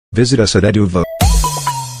Visit us at Eduvvo.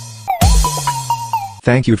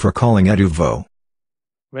 Thank you for calling Eduvvo.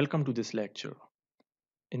 Welcome to this lecture.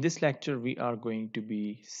 In this lecture, we are going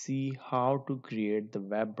to see how to create the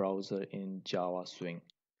web browser in Java Swing.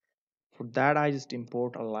 For that, I just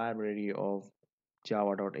import a library of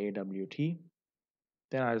java.awt.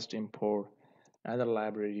 Then I just import another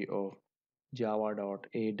library of java.awt.event.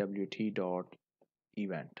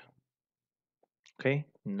 Okay,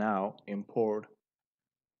 now import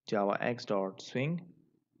javax.swing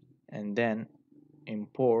and then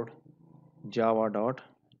import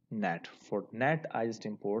java.net. For net, I just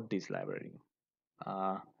import this library.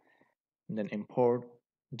 Then import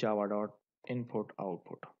java.input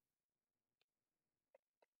output.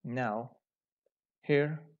 Now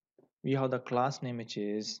here we have the class name, which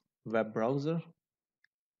is web browser,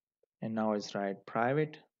 and now it's write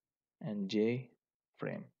private and j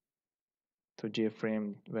frame. So j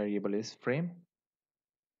frame variable is frame.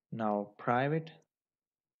 Now private,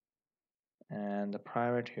 and the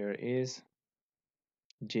private here is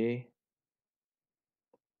j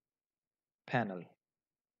panel.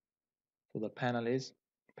 So the panel is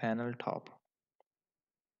panel top.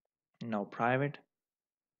 Now private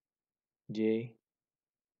j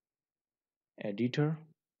editor,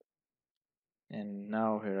 and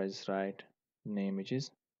now here I just write name, which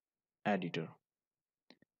is editor.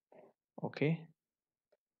 Okay,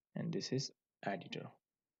 and this is editor.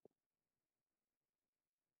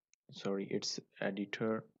 Sorry, it's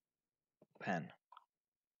editor pan.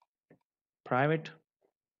 Private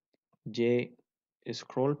j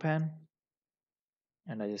scroll pan,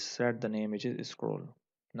 and I just set the name, which is scroll.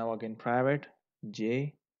 Now again private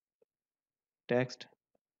j text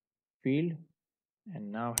field, and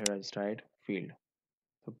now here I just write field.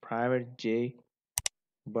 So private j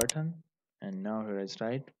button, and now here I just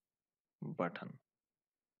write button.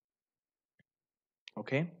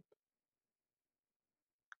 Okay,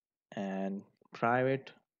 and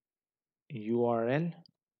private url,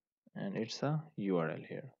 and it's a url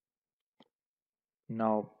here.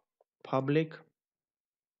 Now public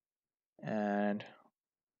and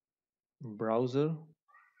browser,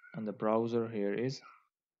 and the browser here is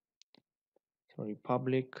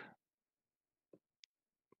public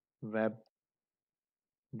web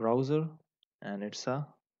browser, and it's a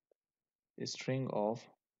string of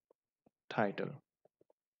title.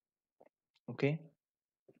 Okay,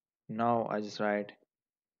 now I just write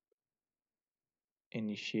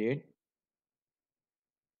initiate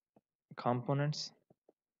components,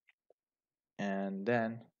 and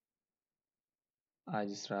then I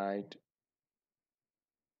just write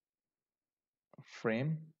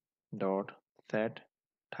frame dot set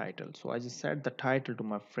title. So I just set the title to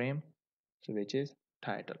my frame, so which is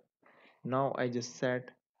title. Now I just set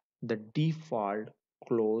the default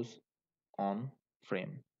close on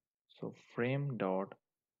frame. So frame dot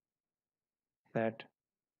set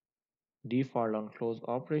default on close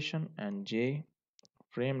operation, and j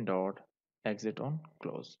frame dot exit on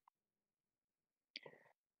close.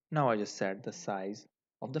 Now I just set the size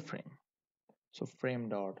of the frame. So frame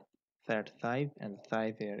dot set size, and the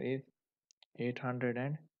size here is 800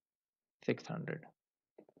 and 600.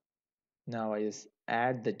 Now I just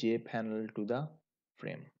add the j panel to the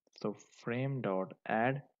frame. So frame dot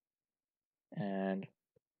add, and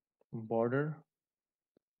border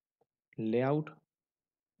layout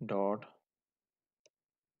dot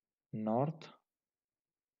north,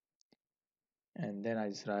 and then I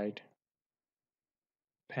just write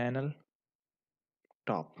panel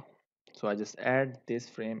top. So I just add this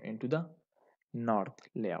frame into the north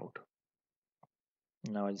layout.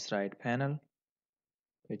 Now I just write panel,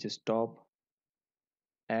 which is top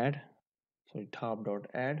add, so top dot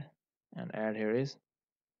add, and add here is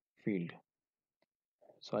field.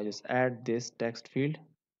 So I just add this text field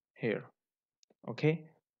here. Okay,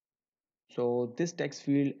 so this text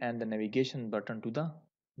field and the navigation button to the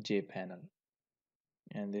j panel,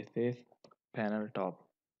 and this is panel top.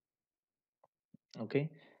 Okay,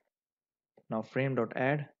 now frame dot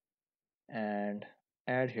add, and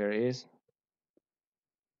add here is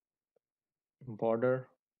border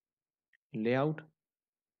layout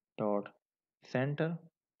dot center,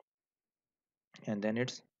 and then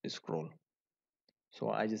it's scroll. So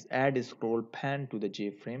I just add a scroll pan to the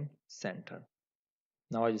JFrame center.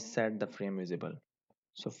 Now I just set the frame visible.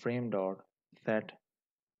 So frame dot set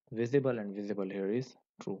visible, and visible here is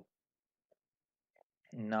true.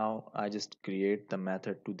 Now I just create the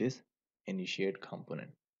method to this initiate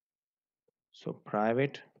component. So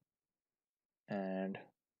private, and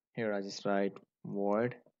here I just write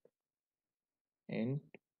void in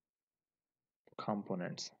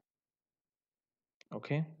components.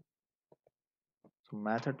 Okay, So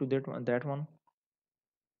method to that one,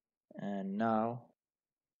 and now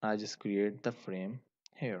I just create the frame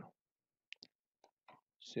here.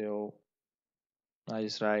 So I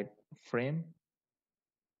just write frame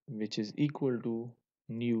which is equal to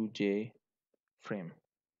new j frame.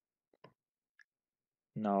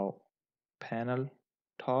 Now panel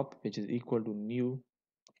top which is equal to new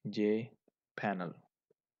j panel.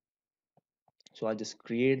 So I just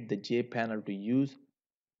create the j panel to use,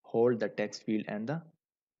 hold the text field and the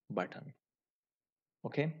button.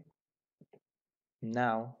 Okay,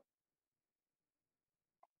 now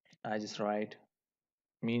I just write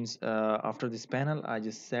means after this panel I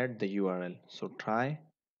just set the URL. So try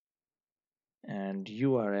and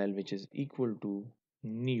URL which is equal to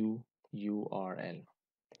new URL,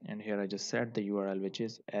 and here I just set the URL which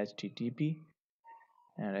is http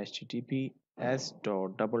and https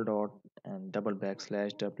dot double dot and double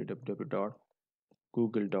backslash www dot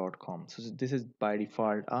google.com. So this is by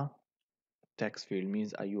default a text field,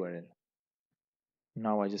 means a URL.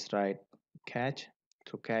 Now I just write catch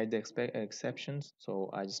to catch the exceptions. So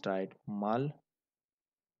I just write mul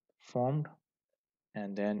formed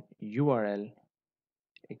and then URL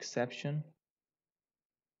exception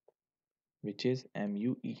which is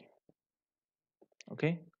MUE.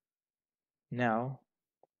 Okay, now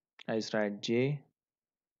I just write J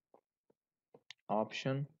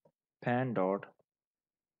option pan dot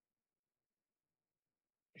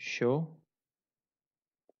show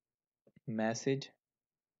message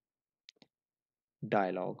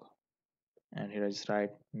dialog, and here I just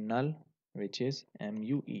write null which is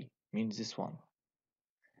MUE, means this one,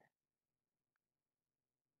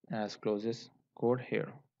 as closes code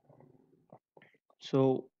here.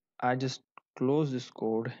 So I just close this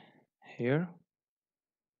code here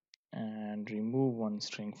and remove one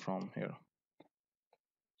string from here.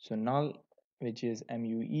 So null which is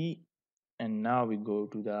MUE, and now we go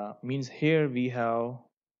to the means here we have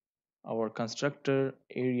our constructor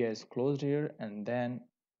area is closed here, and then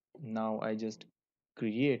now I just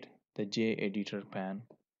create the J editor pan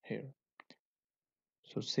here.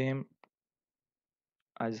 So same,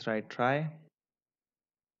 I just write try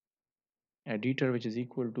editor which is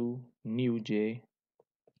equal to new J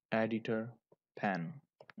editor pan,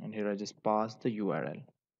 and here I just pass the URL.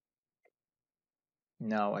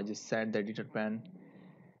 Now I just set the editor pan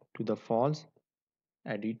to the false.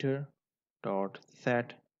 Editor dot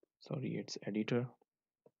set, sorry it's editor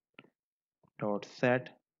dot set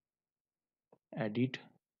edit,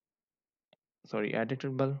 sorry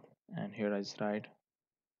editable, and here I just write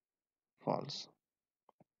false.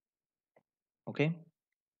 Okay,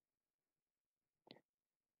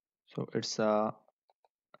 so it's a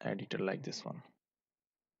editor like this one.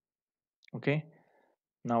 Okay,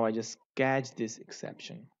 now I just catch this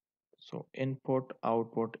exception. So input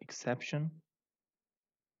output exception,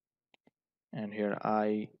 and here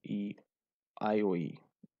IOE,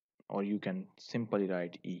 or you can simply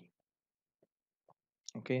write E.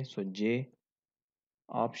 Okay, so J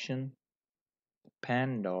option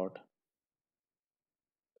pan dot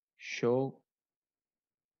show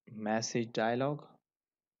message dialog,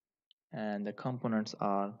 and the components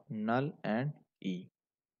are null and E.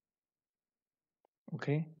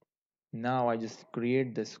 Okay, now I just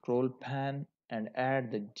create the scroll pan and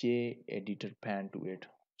add the J editor pan to it.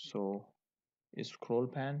 So scroll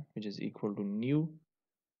pan which is equal to new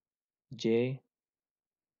J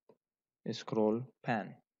scroll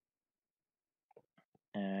pan,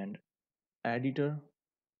 and editor,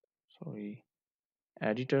 sorry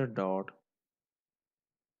editor dot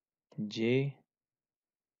J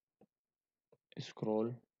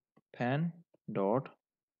scroll pan dot,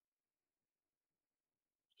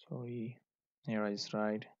 sorry here I just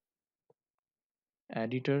write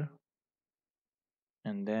editor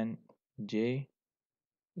and then J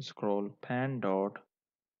scroll pan dot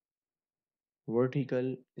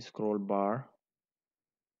vertical scroll bar,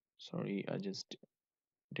 sorry I just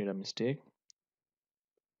did a mistake,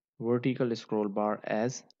 vertical scroll bar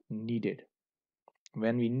as needed.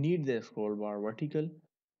 When we need the scroll bar vertical,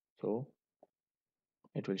 so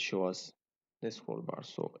it will show us the scroll bar.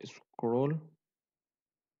 So scroll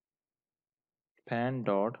pan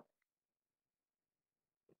dot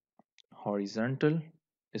horizontal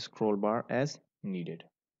scroll bar as needed.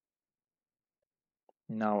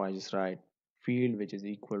 Now I just write field which is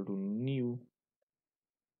equal to new,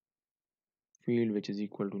 field which is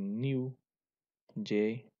equal to new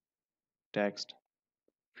J text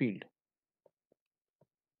field,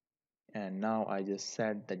 and now I just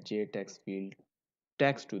set the J text field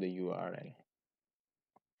text to the URL,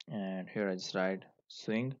 and here I just write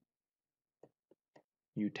swing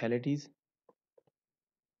utilities,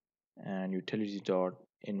 and utility dot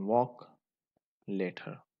invoke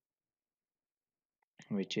later,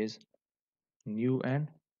 which is new and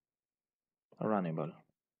runnable.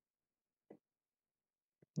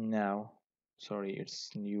 Now, sorry,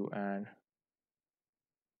 it's new and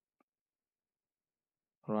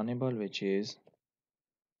runnable, which is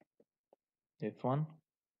this one.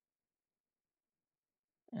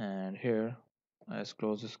 And here I just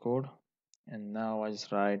close this code, and now I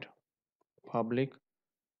just write public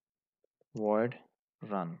void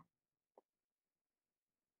run.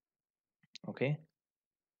 Okay,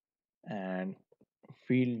 and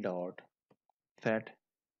field dot set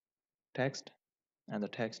text, and the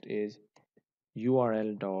text is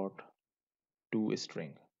url dot to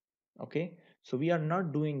string. Okay, so we are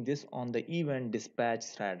not doing this on the event dispatch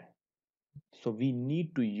thread, so we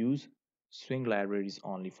need to use swing libraries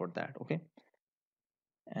only for that. Okay,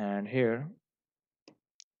 and here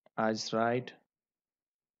I just write,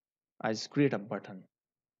 I just create a button.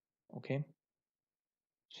 Okay,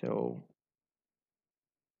 so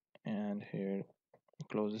and here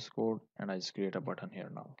close this code, and I just create a button here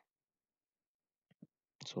now.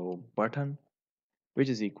 So button, which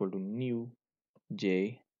is equal to new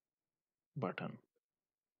j button,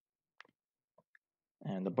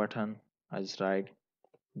 and the button I just write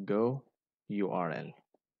go url.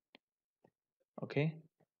 Okay,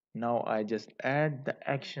 now I just add the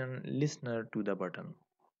action listener to the button.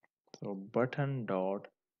 So button dot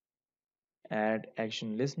add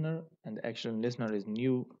action listener, and the action listener is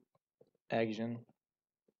new action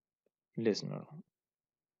listener.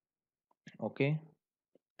 Okay,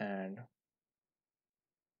 and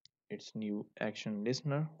it's new action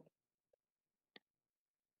listener,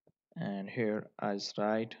 and here I just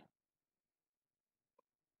write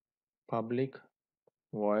public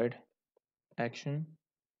void action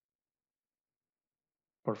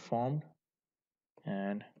performed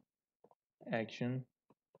and action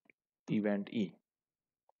event e.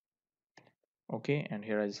 Okay, and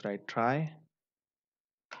here I just write try,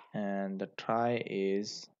 and the try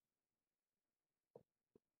is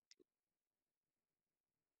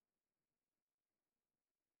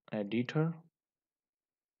editor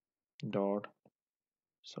dot,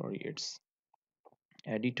 sorry, it's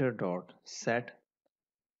editor dot set,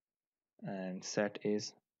 and set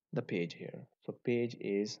is the page here. So page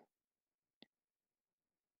is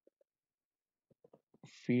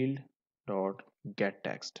field dot get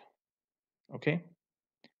text. Okay,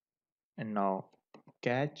 and now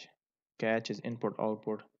catch, catch is input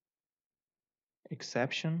output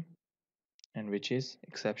exception, and which is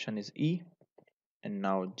exception is e, and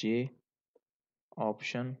now j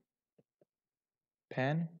option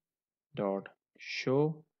pen dot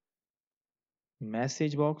show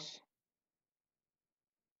message box,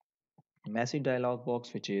 message dialog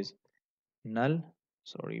box, which is null,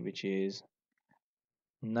 sorry, which is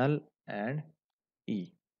null and e.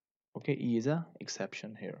 Okay, e is a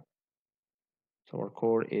exception here. So our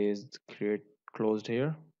code is create closed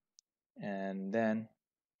here, and then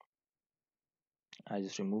I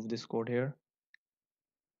just remove this code here,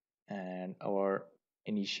 and our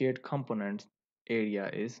initiate component area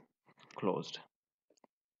is closed.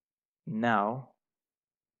 Now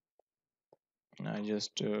I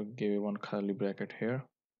just give one curly bracket here,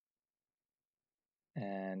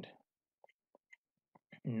 and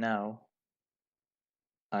now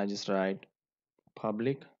I just write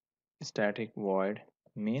public static void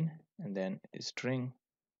main, and then string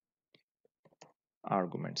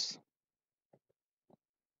arguments.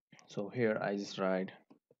 So here I just write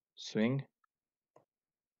swing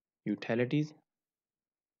utilities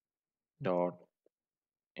dot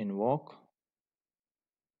invoke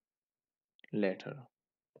later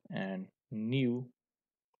and new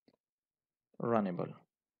runnable,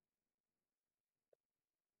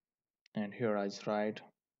 and here I just write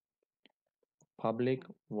public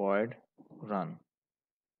void run,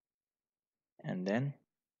 and then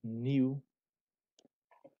new,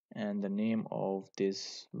 and the name of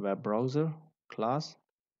this web browser class,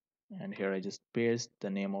 and here I just paste the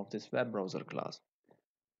name of this web browser class,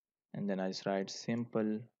 and then I just write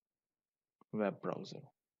simple web browser,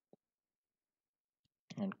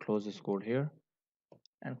 and close this code here,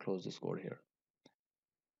 and close this code here,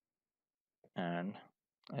 and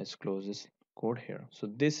I just close this code here. So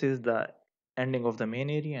this is the ending of the main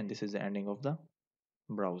area, and this is the ending of the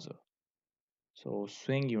browser. So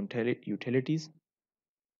swing utilities,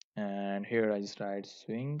 and here I just write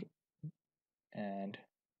swing and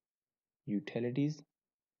utilities,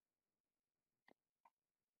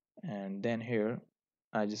 and then here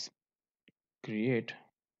I just create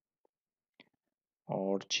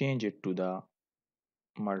or change it to the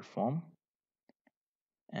merge form,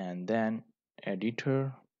 and then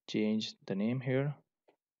editor, change the name here,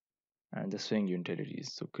 and the swing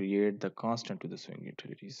utilities. So create the constant to the swing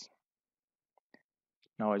utilities.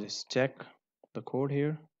 Now I just check the code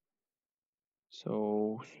here.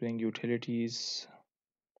 So swing utilities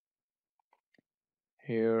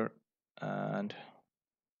here and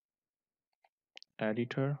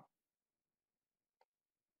editor,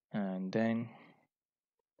 and then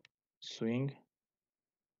swing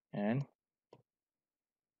and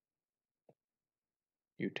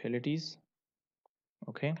utilities.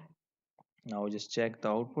 Okay, now just check the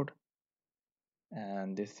output,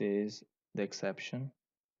 and this is the exception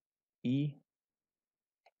E,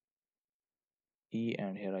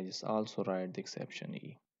 and here I just also write the exception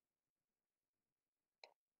E.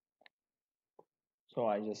 So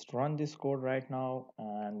I just run this code right now,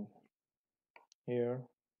 and here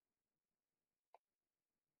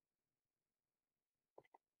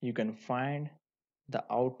you can find the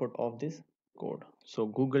output of this code. So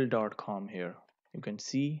google.com here you can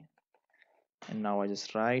see, and now I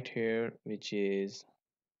just write here, which is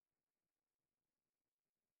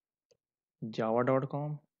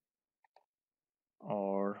java.com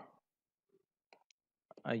or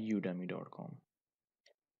a udemy.com.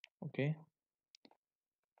 Okay,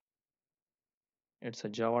 it's a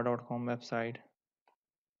java.com website,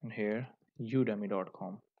 and here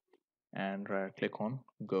udemy.com, and right click on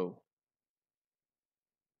go.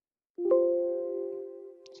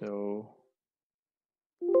 So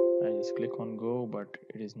I just click on go, but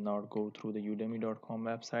it is not go through the udemy.com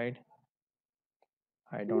website.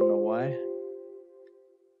 I don't know why,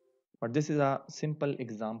 but this is a simple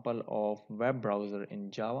example of web browser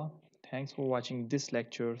in Java. Thanks for watching this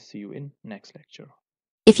lecture. See you in next lecture.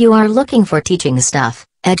 If you are looking for teaching stuff,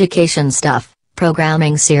 education stuff,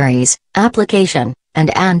 programming series, application,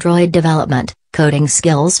 and Android development, coding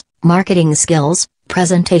skills, marketing skills,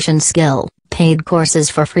 presentation skill, paid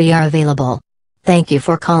courses for free are available. Thank you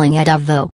for calling Eduvvo.